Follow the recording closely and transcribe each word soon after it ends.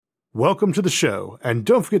Welcome to the show, and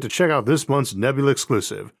don't forget to check out this month's Nebula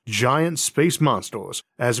exclusive, Giant Space Monsters,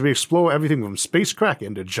 as we explore everything from space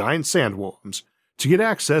kraken to giant sandworms. To get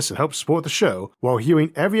access and help support the show while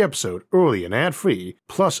hearing every episode early and ad-free,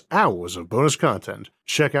 plus hours of bonus content,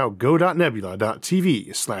 check out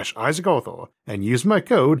go.nebula.tv/IsaacArthur and use my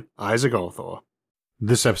code IsaacArthur.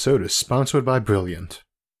 This episode is sponsored by Brilliant.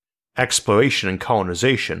 Exploration and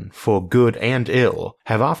colonization, for good and ill,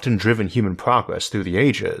 have often driven human progress through the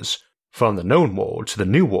ages, from the known world to the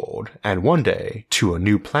new world, and one day to a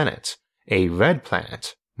new planet, a red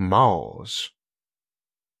planet, Mars.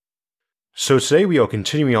 So today we are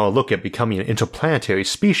continuing our look at becoming an interplanetary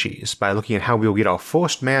species by looking at how we will get our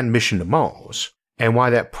first manned mission to Mars, and why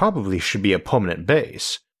that probably should be a permanent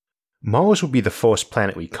base. Mars will be the first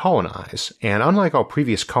planet we colonize, and unlike our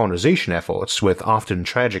previous colonization efforts with often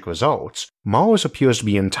tragic results, Mars appears to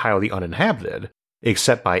be entirely uninhabited,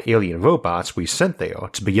 except by alien robots we sent there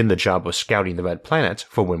to begin the job of scouting the red planet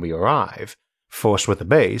for when we arrive, first with a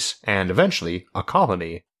base, and eventually a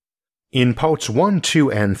colony. In parts 1,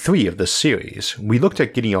 2, and 3 of this series, we looked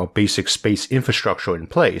at getting our basic space infrastructure in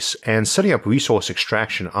place and setting up resource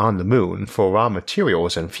extraction on the moon for raw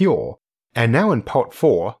materials and fuel. And now in part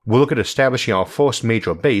 4, we'll look at establishing our first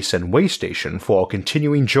major base and way station for our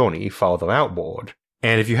continuing journey farther outward.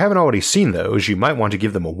 And if you haven't already seen those, you might want to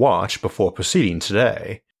give them a watch before proceeding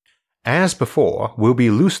today. As before, we'll be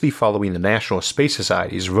loosely following the National Space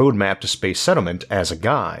Society's Roadmap to Space Settlement as a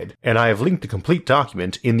guide, and I have linked the complete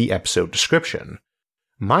document in the episode description.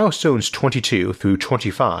 Milestones 22 through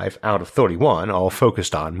 25 out of 31 are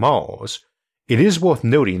focused on Mars. It is worth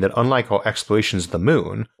noting that unlike our explorations of the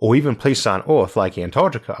moon, or even places on Earth like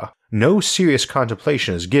Antarctica, no serious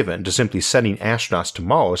contemplation is given to simply sending astronauts to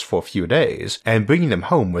Mars for a few days and bringing them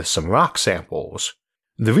home with some rock samples.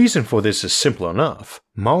 The reason for this is simple enough.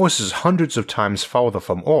 Mars is hundreds of times farther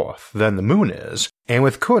from Earth than the moon is, and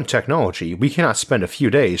with current technology we cannot spend a few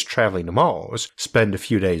days traveling to Mars, spend a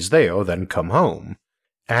few days there, then come home.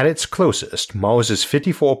 At its closest, Mars is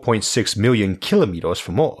 54.6 million kilometers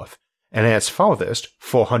from Earth, and at its farthest,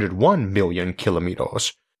 401 million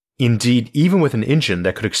kilometers. Indeed, even with an engine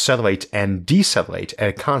that could accelerate and decelerate at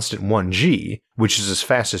a constant 1g, which is as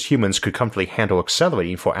fast as humans could comfortably handle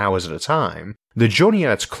accelerating for hours at a time, the journey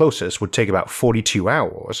at its closest would take about 42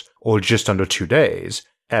 hours, or just under 2 days,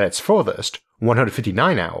 at its furthest,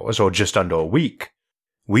 159 hours, or just under a week.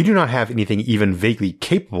 We do not have anything even vaguely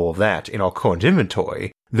capable of that in our current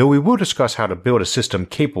inventory, though we will discuss how to build a system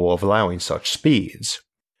capable of allowing such speeds.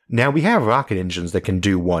 Now we have rocket engines that can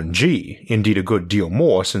do 1G, indeed a good deal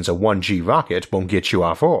more since a 1G rocket won't get you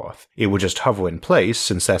off Earth, it will just hover in place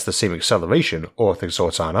since that's the same acceleration Earth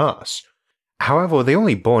exerts on us. However, they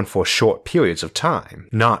only burn for short periods of time,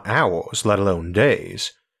 not hours, let alone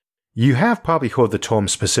days. You have probably heard the term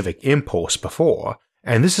specific impulse before,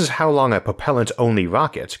 and this is how long a propellant-only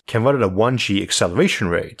rocket can run at a 1G acceleration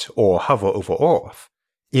rate, or hover over Earth.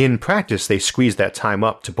 In practice, they squeeze that time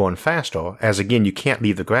up to burn faster, as again you can't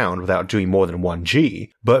leave the ground without doing more than 1G,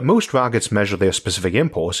 but most rockets measure their specific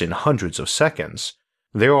impulse in hundreds of seconds.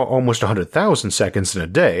 There are almost 100,000 seconds in a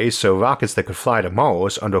day, so rockets that could fly to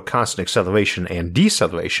Mars under constant acceleration and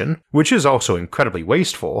deceleration, which is also incredibly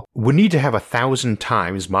wasteful, would need to have 1,000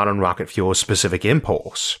 times modern rocket fuel's specific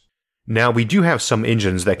impulse. Now, we do have some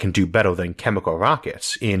engines that can do better than chemical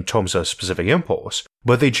rockets in terms of specific impulse,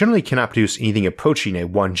 but they generally cannot produce anything approaching a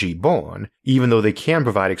 1G burn, even though they can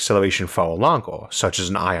provide acceleration far longer, such as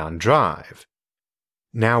an ion drive.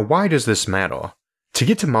 Now, why does this matter? To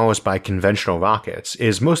get to Mars by conventional rockets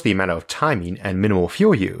is mostly a matter of timing and minimal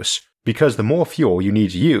fuel use, because the more fuel you need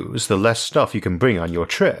to use, the less stuff you can bring on your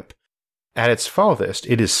trip. At its farthest,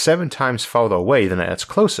 it is 7 times farther away than at its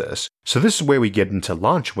closest, so this is where we get into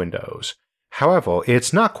launch windows. However,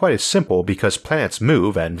 it's not quite as simple because planets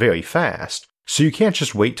move and very fast, so you can't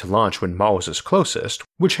just wait to launch when Mars is closest,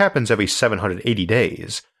 which happens every 780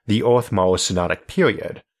 days, the Earth-Mars synodic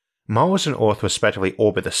period. Mars and Earth respectively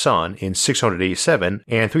orbit the Sun in 687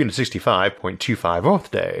 and 365.25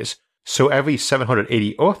 Earth days, so every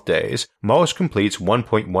 780 Earth days, Mars completes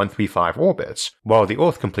 1.135 orbits, while the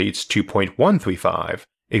Earth completes 2.135,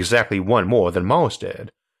 exactly one more than Mars did.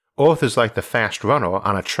 Earth is like the fast runner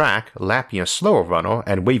on a track lapping a slower runner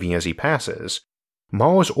and waving as he passes.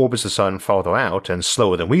 Mars orbits the Sun farther out and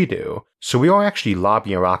slower than we do, so we are actually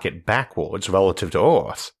lobbing a rocket backwards relative to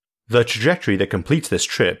Earth. The trajectory that completes this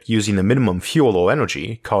trip using the minimum fuel or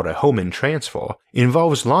energy, called a Hohmann transfer,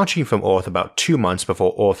 involves launching from Earth about 2 months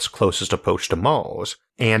before Earth's closest approach to Mars,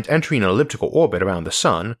 and entering an elliptical orbit around the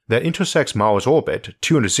Sun that intersects Mars' orbit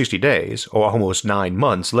 260 days or almost 9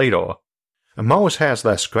 months later. Mars has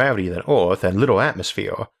less gravity than Earth and little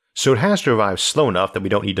atmosphere, so it has to arrive slow enough that we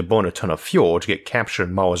don't need to burn a ton of fuel to get captured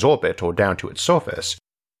in Mars' orbit or down to its surface.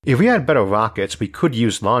 If we had better rockets, we could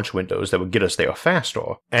use launch windows that would get us there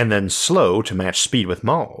faster, and then slow to match speed with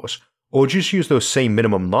Mars, or just use those same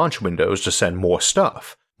minimum launch windows to send more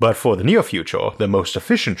stuff. But for the near future, the most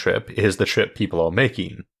efficient trip is the trip people are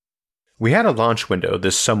making. We had a launch window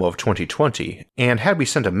this summer of 2020, and had we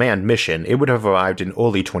sent a manned mission, it would have arrived in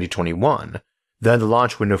early 2021. Then the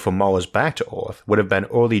launch window from Mars back to Earth would have been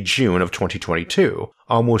early June of 2022,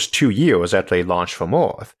 almost 2 years after they launched from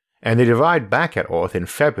Earth, and they'd arrived back at Earth in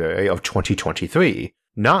February of 2023,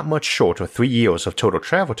 not much short of 3 years of total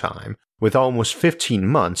travel time, with almost 15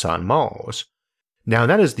 months on Mars. Now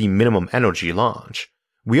that is the minimum energy launch.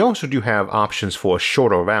 We also do have options for a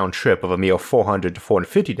shorter round trip of a mere 400 to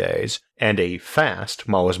 450 days, and a fast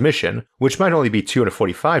Mars mission, which might only be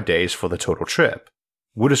 245 days for the total trip.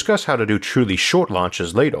 We'll discuss how to do truly short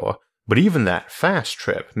launches later, but even that fast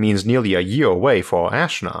trip means nearly a year away for our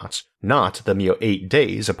astronauts, not the mere 8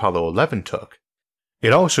 days Apollo 11 took.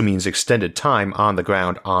 It also means extended time on the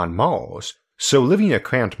ground on Mars, so living in a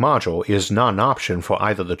cramped module is not an option for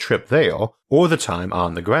either the trip there or the time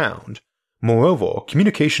on the ground. Moreover,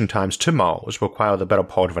 communication times to Mars require the better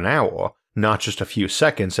part of an hour, not just a few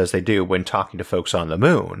seconds as they do when talking to folks on the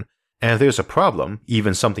moon, and if there's a problem,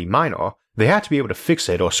 even something minor, they have to be able to fix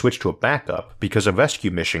it or switch to a backup because a rescue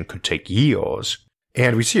mission could take years.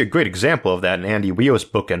 And we see a great example of that in Andy Weir's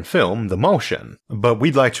book and film, The Martian, but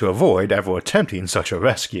we'd like to avoid ever attempting such a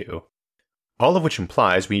rescue. All of which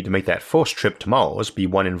implies we need to make that first trip to Mars be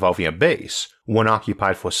one involving a base, one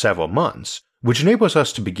occupied for several months, which enables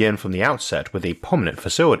us to begin from the outset with a permanent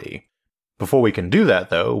facility. Before we can do that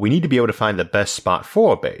though, we need to be able to find the best spot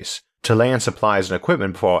for a base, to land supplies and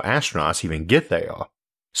equipment before our astronauts even get there.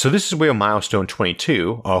 So this is where Milestone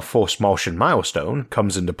 22, our first Martian milestone,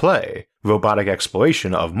 comes into play, robotic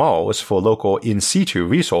exploration of Mars for local in-situ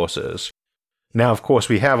resources. Now of course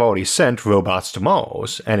we have already sent robots to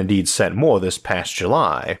Mars, and indeed sent more this past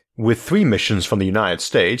July, with 3 missions from the United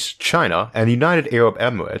States, China, and the United Arab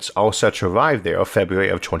Emirates all set to arrive there February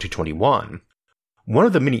of 2021. One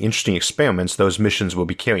of the many interesting experiments those missions will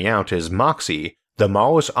be carrying out is MOXIE, the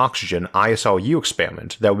Mars Oxygen ISRU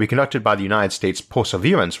experiment that will be conducted by the United States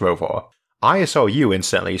Perseverance rover. ISRU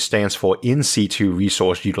incidentally stands for In Situ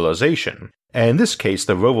Resource Utilization, and in this case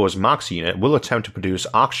the rover's MOXIE unit will attempt to produce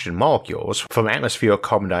oxygen molecules from atmospheric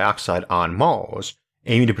carbon dioxide on Mars,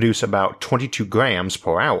 aiming to produce about 22 grams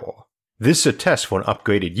per hour. This is a test for an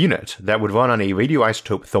upgraded unit that would run on a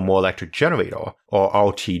radioisotope thermoelectric generator, or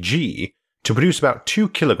RTG, to produce about 2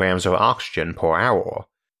 kilograms of oxygen per hour.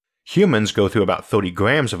 Humans go through about 30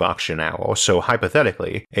 grams of oxygen an hour, so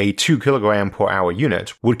hypothetically, a 2 kilogram per hour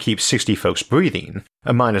unit would keep 60 folks breathing,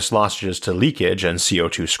 minus losses to leakage and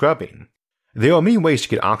CO2 scrubbing. There are many ways to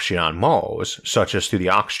get oxygen on Mars, such as through the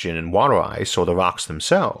oxygen in water ice or the rocks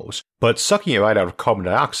themselves, but sucking it right out of carbon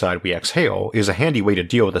dioxide we exhale is a handy way to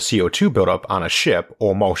deal with the CO2 buildup on a ship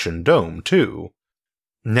or Martian dome too.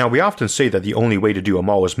 Now we often say that the only way to do a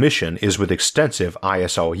Mars mission is with extensive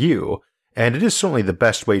ISRU, and it is certainly the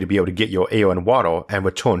best way to be able to get your air and water and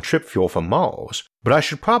return trip fuel from Mars, but I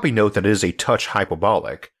should probably note that it is a touch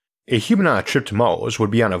hyperbolic. A human on a trip to Mars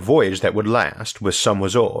would be on a voyage that would last, with some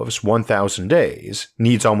reserves, 1,000 days,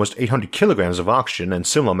 needs almost 800 kilograms of oxygen and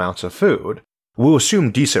similar amounts of food. We'll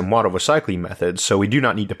assume decent water recycling methods, so we do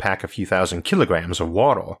not need to pack a few thousand kilograms of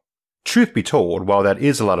water. Truth be told, while that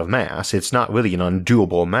is a lot of mass, it's not really an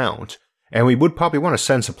undoable amount, and we would probably want to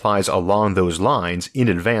send supplies along those lines in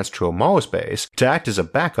advance to a Mars base to act as a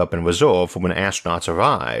backup and reserve for when astronauts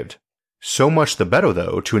arrived. So much the better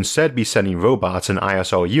though to instead be sending robots and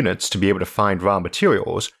ISR units to be able to find raw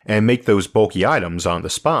materials and make those bulky items on the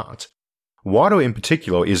spot. Water in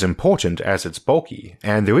particular is important as it's bulky,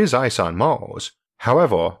 and there is ice on Mars.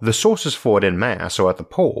 However, the sources for it en masse are at the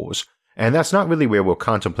poles, and that's not really where we're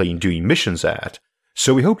contemplating doing missions at,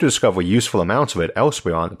 so we hope to discover useful amounts of it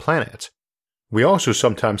elsewhere on the planet. We also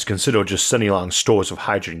sometimes consider just sending along stores of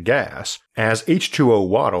hydrogen gas, as H2O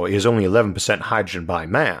water is only 11% hydrogen by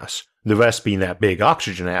mass, the rest being that big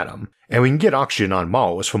oxygen atom, and we can get oxygen on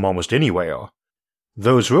Mars from almost anywhere.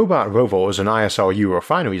 Those robot rovers and ISRU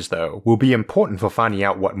refineries, though, will be important for finding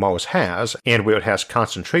out what Mars has and where it has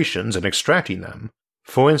concentrations and extracting them.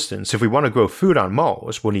 For instance, if we want to grow food on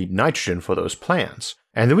Mars, we'll need nitrogen for those plants,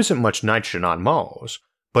 and there isn't much nitrogen on Mars.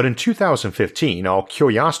 But in 2015, our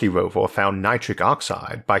Curiosity rover found nitric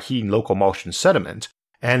oxide by heating local Martian sediment,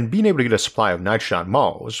 and being able to get a supply of nitrogen on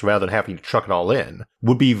Mars rather than having to truck it all in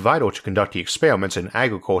would be vital to conducting experiments in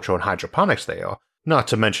agriculture and hydroponics there, not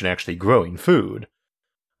to mention actually growing food.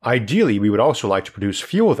 Ideally, we would also like to produce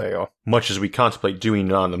fuel there, much as we contemplate doing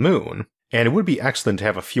it on the moon, and it would be excellent to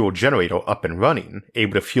have a fuel generator up and running,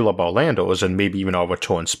 able to fuel up our landers and maybe even our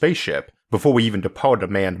return spaceship, before we even depart a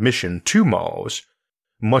manned mission to Mars.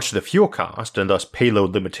 Much of the fuel cost, and thus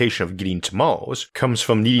payload limitation of getting to Mars, comes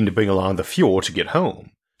from needing to bring along the fuel to get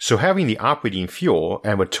home. So having the operating fuel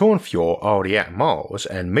and return fuel already at Mars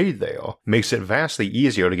and made there makes it vastly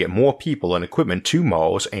easier to get more people and equipment to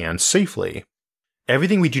Mars and safely.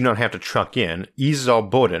 Everything we do not have to truck in eases our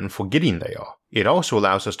burden for getting there. It also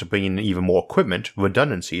allows us to bring in even more equipment,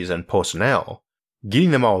 redundancies, and personnel.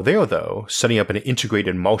 Getting them all there though, setting up an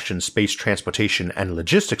integrated Martian space transportation and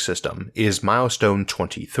logistics system, is milestone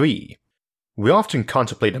 23. We often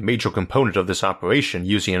contemplate a major component of this operation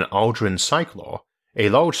using an Aldrin Cycler, a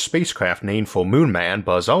large spacecraft named for Moon Man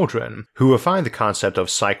Buzz Aldrin, who refined the concept of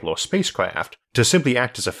Cycler spacecraft to simply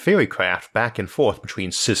act as a ferry craft back and forth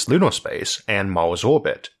between cislunar space and Mars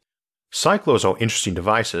orbit. Cyclers are interesting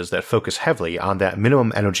devices that focus heavily on that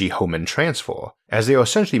minimum energy Hohmann transfer, as they are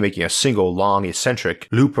essentially making a single long eccentric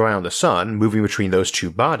loop around the Sun moving between those two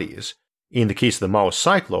bodies. In the case of the Mars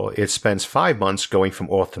Cycler, it spends 5 months going from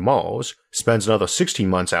Earth to Mars, spends another 16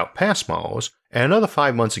 months out past Mars, and another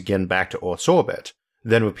 5 months again back to Earth's orbit,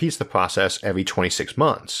 then repeats the process every 26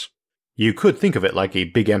 months. You could think of it like a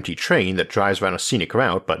big empty train that drives around a scenic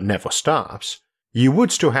route but never stops. You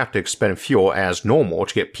would still have to expend fuel as normal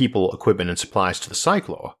to get people, equipment, and supplies to the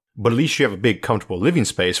Cycler, but at least you have a big comfortable living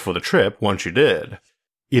space for the trip once you did.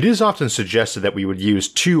 It is often suggested that we would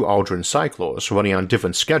use 2 Aldrin Cyclers running on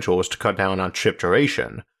different schedules to cut down on trip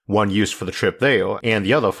duration, one used for the trip there and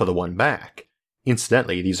the other for the one back.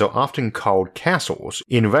 Incidentally, these are often called castles,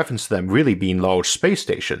 in reference to them really being large space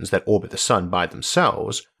stations that orbit the Sun by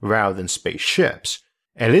themselves, rather than spaceships,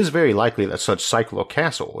 and it is very likely that such cycler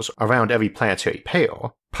castles around every planetary pair,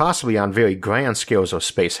 possibly on very grand scales of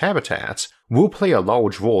space habitats, will play a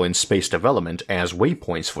large role in space development as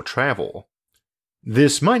waypoints for travel.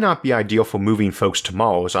 This might not be ideal for moving folks to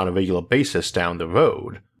Mars on a regular basis down the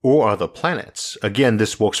road, or other planets. Again,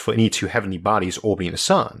 this works for any 2 heavenly bodies orbiting the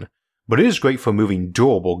Sun, but it is great for moving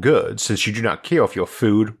durable goods since you do not care if your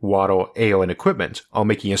food, water, air, and equipment are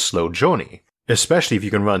making a slow journey, especially if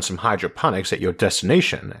you can run some hydroponics at your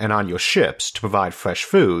destination and on your ships to provide fresh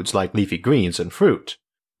foods like leafy greens and fruit.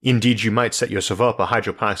 Indeed, you might set yourself up a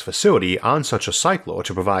hydroponics facility on such a cycler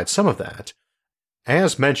to provide some of that.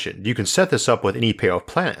 As mentioned, you can set this up with any pair of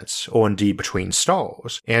planets, or indeed between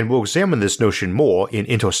stars, and we'll examine this notion more in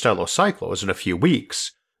interstellar cyclers in a few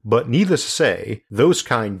weeks. But needless to say, those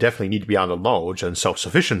kind definitely need to be on the large and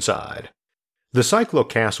self-sufficient side. The cycler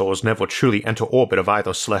castles never truly enter orbit of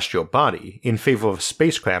either celestial body in favor of a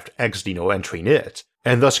spacecraft exiting or entering it,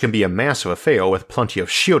 and thus can be a massive affair with plenty of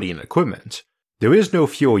shielding and equipment. There is no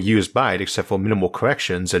fuel used by it except for minimal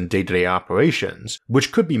corrections and day-to-day operations,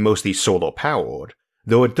 which could be mostly solar-powered,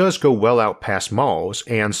 though it does go well out past Mars,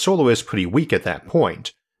 and solar is pretty weak at that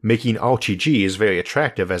point, making RTGs very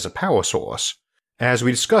attractive as a power source. As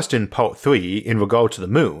we discussed in Part 3 in regard to the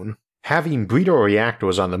Moon, having breeder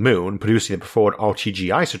reactors on the Moon producing the preferred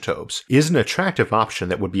RTG isotopes is an attractive option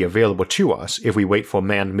that would be available to us if we wait for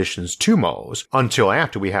manned missions to Mars until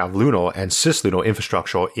after we have lunar and cislunar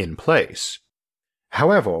infrastructure in place.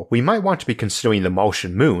 However, we might want to be considering the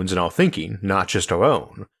Martian moons in our thinking, not just our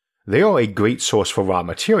own. They are a great source for raw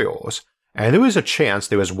materials, and there is a chance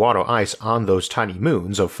there is water ice on those tiny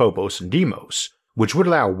moons of Phobos and Deimos, which would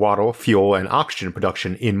allow water, fuel, and oxygen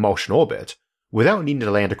production in Martian orbit, without needing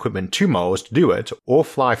to land equipment to Mars to do it, or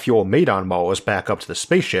fly fuel made on Mars back up to the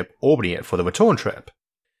spaceship orbiting it for the return trip.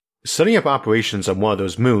 Setting up operations on one of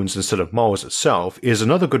those moons instead of Mars itself is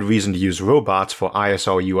another good reason to use robots for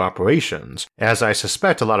ISRU operations, as I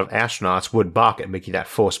suspect a lot of astronauts would balk at making that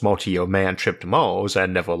first multi-year manned trip to Mars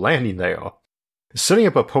and never landing there. Setting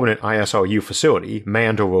up a permanent ISRU facility,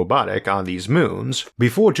 manned or robotic, on these moons,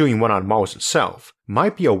 before doing one on Mars itself,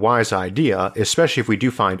 might be a wise idea, especially if we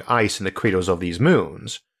do find ice in the craters of these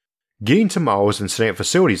moons. Getting to Mars and setting up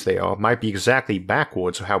facilities there might be exactly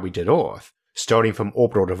backwards of how we did Earth, starting from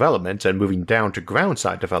orbital development and moving down to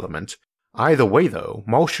ground-side development. Either way though,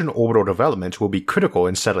 Martian orbital development will be critical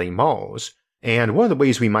in settling Mars, and one of the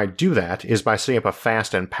ways we might do that is by setting up a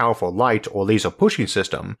fast and powerful light or laser pushing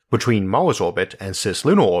system between Mars orbit and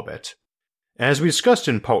cislunar orbit. As we discussed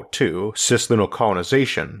in Part 2, cislunar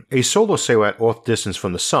colonization, a solar sail at Earth distance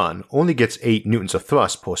from the Sun only gets 8 newtons of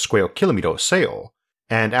thrust per square kilometer of sail,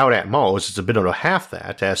 and out at Mars it's a bit under half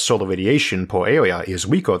that as solar radiation per area is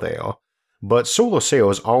weaker there. But solar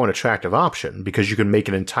sails are an attractive option because you can make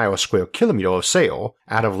an entire square kilometer of sail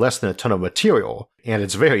out of less than a ton of material, and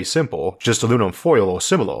it's very simple, just aluminum foil or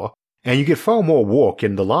similar, and you get far more work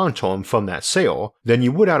in the long term from that sail than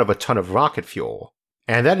you would out of a ton of rocket fuel.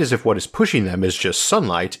 And that is if what is pushing them is just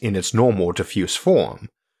sunlight in its normal diffuse form.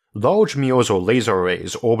 Large mirrors or laser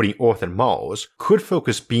arrays orbiting Earth and Mars could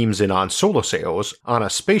focus beams in on solar sails on a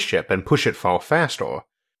spaceship and push it far faster.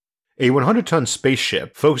 A 100-ton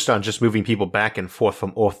spaceship focused on just moving people back and forth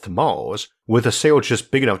from Earth to Mars, with a sail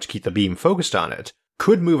just big enough to keep the beam focused on it,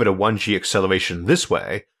 could move at a 1g acceleration this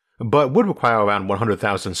way, but would require around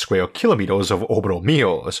 100,000 square kilometers of orbital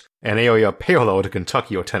mirrors, an area parallel to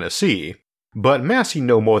Kentucky or Tennessee, but massing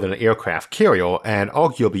no more than an aircraft carrier and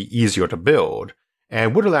arguably easier to build,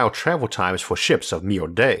 and would allow travel times for ships of mere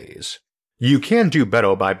days. You can do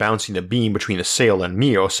better by bouncing the beam between the sail and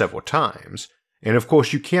mirror several times, and of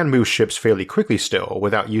course you can move ships fairly quickly still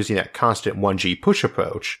without using that constant 1g push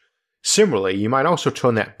approach. Similarly, you might also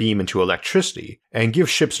turn that beam into electricity and give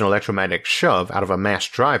ships an electromagnetic shove out of a mass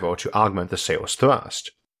driver to augment the sail's thrust.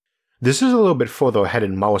 This is a little bit further ahead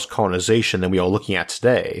in Mars colonization than we are looking at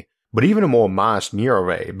today, but even a more modest mirror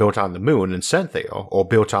array built on the moon and sent there, or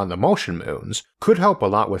built on the Martian moons, could help a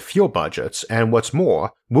lot with fuel budgets, and what's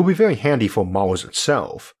more, will be very handy for Mars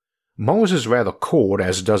itself. Mars is rather cold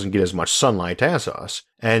as it doesn't get as much sunlight as us,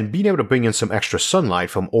 and being able to bring in some extra sunlight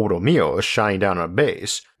from orbital mirrors shining down on a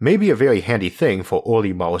base may be a very handy thing for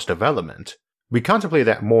early Mars development. We contemplate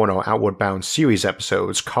that more in our Outward Bound series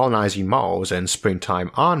episodes colonizing Mars and Springtime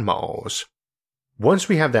on Mars. Once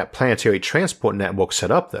we have that planetary transport network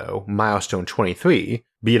set up though, Milestone 23,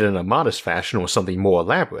 be it in a modest fashion or something more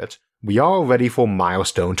elaborate, we are ready for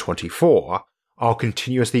Milestone 24, our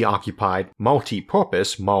continuously occupied,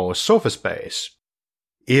 multi-purpose Mars surface base.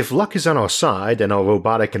 If luck is on our side and our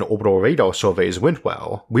robotic and orbital radar surveys went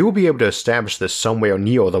well, we will be able to establish this somewhere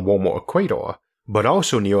near the warmer equator, but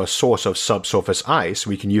also near a source of subsurface ice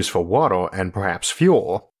we can use for water and perhaps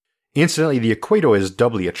fuel. Incidentally, the equator is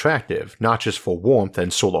doubly attractive, not just for warmth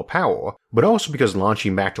and solar power, but also because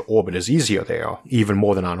launching back to orbit is easier there, even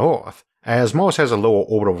more than on Earth, as Mars has a lower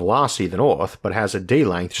orbital velocity than Earth but has a day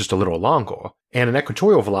length just a little longer, and an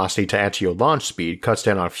equatorial velocity to add to your launch speed cuts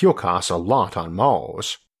down on fuel costs a lot on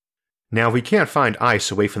Mars. Now, if we can't find ice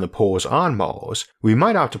away from the poles on Mars, we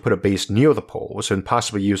might opt to put a base near the poles and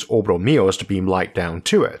possibly use orbital mirrors to beam light down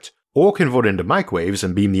to it, or convert into microwaves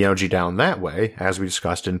and beam the energy down that way, as we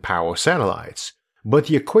discussed in Power Satellites. But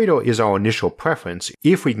the equator is our initial preference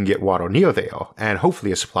if we can get water near there, and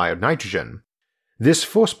hopefully a supply of nitrogen. This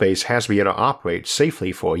first base has to be able to operate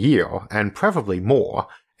safely for a year, and preferably more,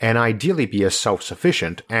 and ideally be as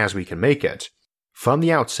self-sufficient as we can make it. From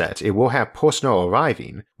the outset, it will have personnel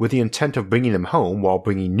arriving with the intent of bringing them home while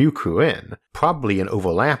bringing new crew in, probably in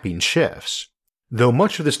overlapping shifts. Though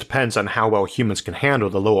much of this depends on how well humans can handle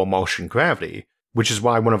the lower Martian gravity, which is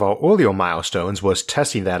why one of our earlier milestones was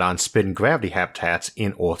testing that on spin gravity habitats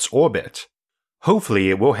in Earth's orbit. Hopefully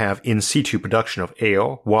it will have in situ production of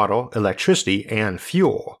air, water, electricity, and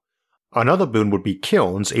fuel. Another boon would be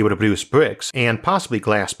kilns able to produce bricks and possibly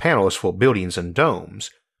glass panels for buildings and domes,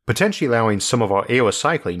 potentially allowing some of our air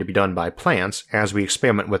recycling to be done by plants as we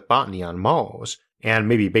experiment with botany on Mars, and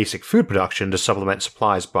maybe basic food production to supplement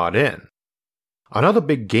supplies brought in. Another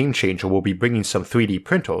big game changer will be bringing some 3D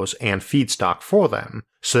printers and feedstock for them,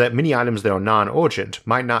 so that many items that are non-urgent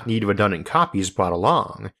might not need redundant copies brought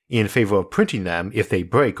along, in favor of printing them if they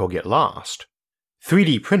break or get lost.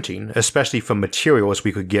 3D printing, especially from materials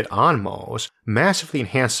we could get on Mars, massively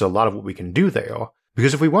enhances a lot of what we can do there,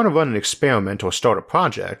 because if we want to run an experiment or start a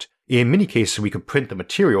project, in many cases we could print the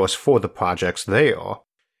materials for the projects there.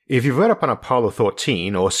 If you've read up on Apollo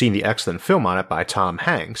 13 or seen the excellent film on it by Tom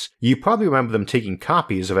Hanks, you probably remember them taking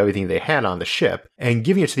copies of everything they had on the ship and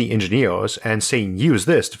giving it to the engineers and saying use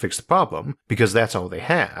this to fix the problem, because that's all they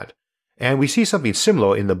had. And we see something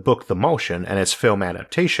similar in the book The Martian and its film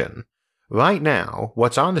adaptation. Right now,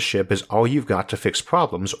 what's on the ship is all you've got to fix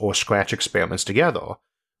problems or scratch experiments together.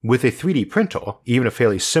 With a 3D printer, even a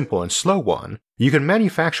fairly simple and slow one, you can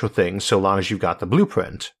manufacture things so long as you've got the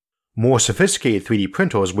blueprint. More sophisticated 3D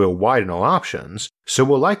printers will widen our options, so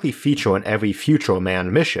will likely feature in every future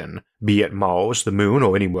manned mission, be it Mars, the Moon,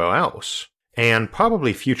 or anywhere else. And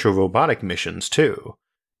probably future robotic missions too.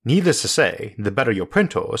 Needless to say, the better your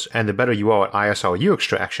printers, and the better you are at ISRU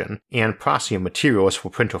extraction and processing materials for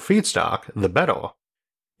printer feedstock, the better.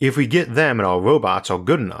 If we get them and our robots are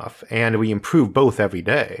good enough, and we improve both every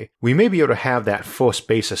day, we may be able to have that first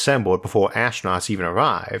base assembled before astronauts even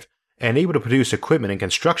arrive, and able to produce equipment and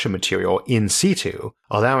construction material in situ,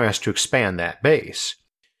 allowing us to expand that base.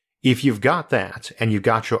 If you've got that, and you've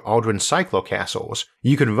got your Aldrin cyclocastles,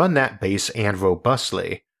 you can run that base and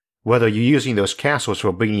robustly. Whether you're using those castles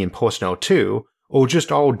for bringing in personnel too, or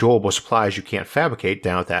just all durable supplies you can't fabricate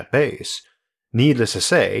down at that base. Needless to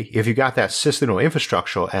say, if you got that cislunar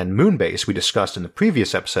infrastructure and moon base we discussed in the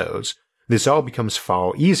previous episodes, this all becomes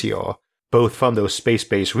far easier, both from those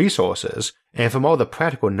space-based resources and from all the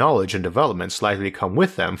practical knowledge and developments likely to come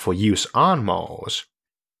with them for use on Mars.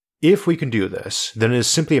 If we can do this, then it is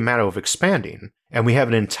simply a matter of expanding, and we have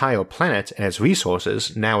an entire planet and its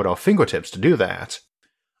resources now at our fingertips to do that.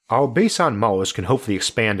 Our base on Mars can hopefully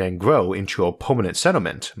expand and grow into a permanent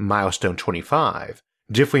settlement, Milestone 25,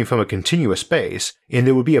 differing from a continuous base in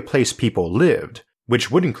there would be a place people lived,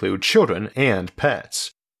 which would include children and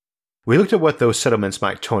pets. We looked at what those settlements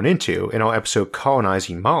might turn into in our episode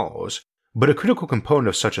Colonizing Mars, but a critical component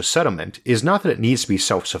of such a settlement is not that it needs to be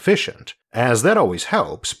self-sufficient, as that always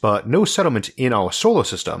helps, but no settlement in our solar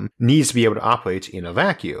system needs to be able to operate in a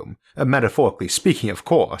vacuum, metaphorically speaking of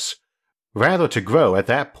course. Rather, to grow at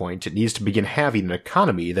that point it needs to begin having an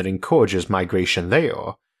economy that encourages migration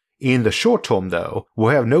there. In the short term though,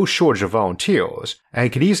 we'll have no shortage of volunteers,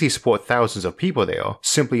 and can easily support thousands of people there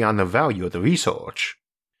simply on the value of the research.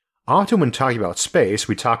 Often when talking about space,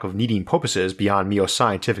 we talk of needing purposes beyond mere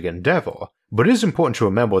scientific endeavor, but it is important to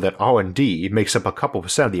remember that R&D makes up a couple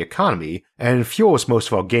 % of the economy and fuels most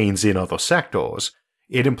of our gains in other sectors.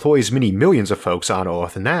 It employs many millions of folks on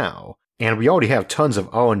Earth now, and we already have tons of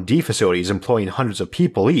R&D facilities employing hundreds of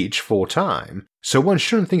people each full-time, so one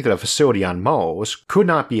shouldn't think that a facility on Mars could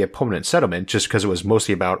not be a permanent settlement just because it was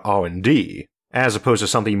mostly about R&D, as opposed to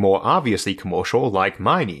something more obviously commercial like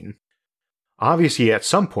mining. Obviously, at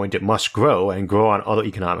some point it must grow and grow on other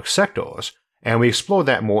economic sectors, and we explore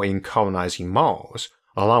that more in Colonizing Mars,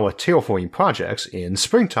 along with terraforming projects in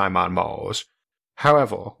Springtime on Mars.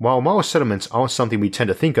 However, while Mars settlements aren't something we tend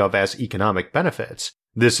to think of as economic benefits,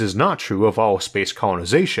 this is not true of all space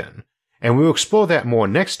colonization, and we will explore that more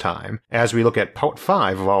next time as we look at Part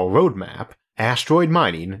 5 of our roadmap, Asteroid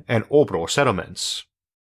Mining and Orbital Settlements.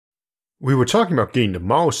 We were talking about getting to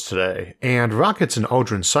Mars today, and rockets and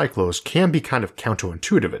Aldrin cyclers can be kind of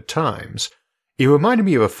counterintuitive at times. It reminded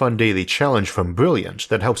me of a fun daily challenge from Brilliant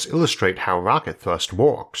that helps illustrate how rocket thrust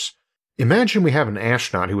works. Imagine we have an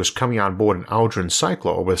astronaut who is coming on board an Aldrin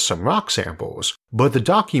cycler with some rock samples, but the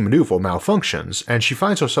docking maneuver malfunctions and she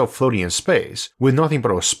finds herself floating in space with nothing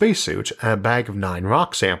but her spacesuit and a bag of 9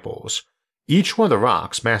 rock samples. Each one of the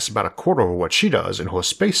rocks masks about a quarter of what she does in her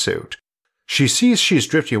spacesuit. She sees she's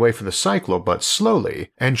drifting away from the cycler but slowly,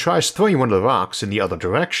 and tries throwing one of the rocks in the other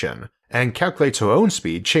direction, and calculates her own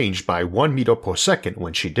speed changed by 1 meter per second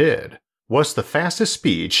when she did. What's the fastest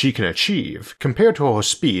speed she can achieve compared to her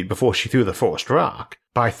speed before she threw the first rock,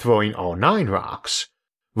 by throwing all 9 rocks?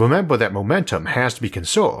 Remember that momentum has to be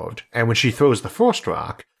conserved, and when she throws the first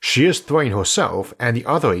rock, she is throwing herself and the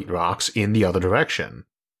other 8 rocks in the other direction.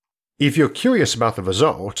 If you're curious about the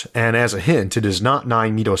result, and as a hint it is not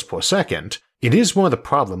 9 meters per second, it is one of the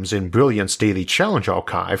problems in Brilliant's Daily Challenge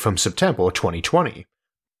archive from September 2020.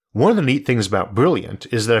 One of the neat things about Brilliant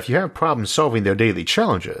is that if you have problems solving their daily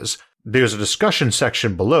challenges, there's a discussion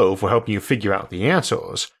section below for helping you figure out the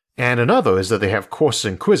answers, and another is that they have courses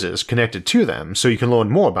and quizzes connected to them so you can learn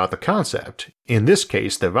more about the concept, in this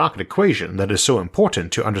case the rocket equation that is so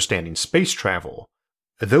important to understanding space travel.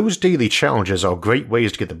 Those daily challenges are great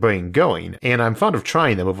ways to get the brain going, and I'm fond of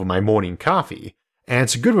trying them over my morning coffee, and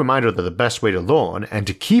it's a good reminder that the best way to learn and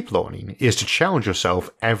to keep learning is to challenge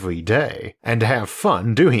yourself every day, and to have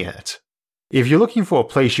fun doing it. If you're looking for a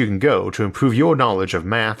place you can go to improve your knowledge of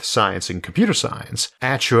math, science, and computer science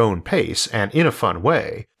at your own pace and in a fun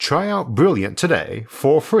way, try out Brilliant today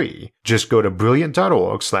for free. Just go to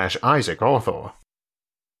brilliant.org/Isaac Arthur.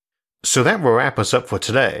 So that will wrap us up for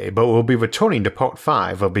today, but we'll be returning to Part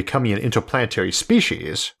 5 of Becoming an Interplanetary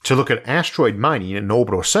Species to look at asteroid mining and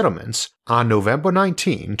orbital settlements on November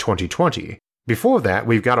 19, 2020. Before that,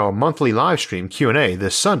 we've got our monthly livestream Q&A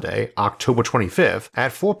this Sunday, October 25th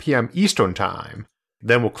at 4 p.m. Eastern Time.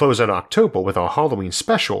 Then we'll close out October with our Halloween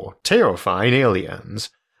special, Terrifying Aliens.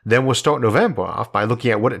 Then we'll start November off by looking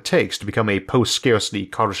at what it takes to become a post-scarcity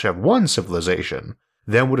Kardashev 1 civilization.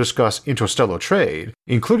 Then we'll discuss interstellar trade,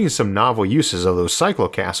 including some novel uses of those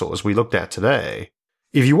cyclocastles we looked at today.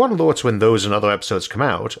 If you want alerts when those and other episodes come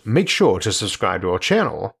out, make sure to subscribe to our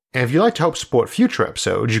channel. And if you'd like to help support future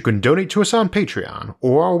episodes, you can donate to us on Patreon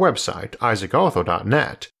or our website,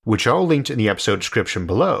 isaacarthur.net, which are all linked in the episode description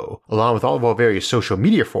below, along with all of our various social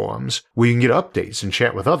media forums, where you can get updates and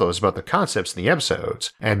chat with others about the concepts in the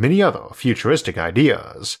episodes, and many other futuristic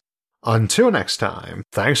ideas. Until next time,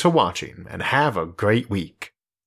 thanks for watching, and have a great week.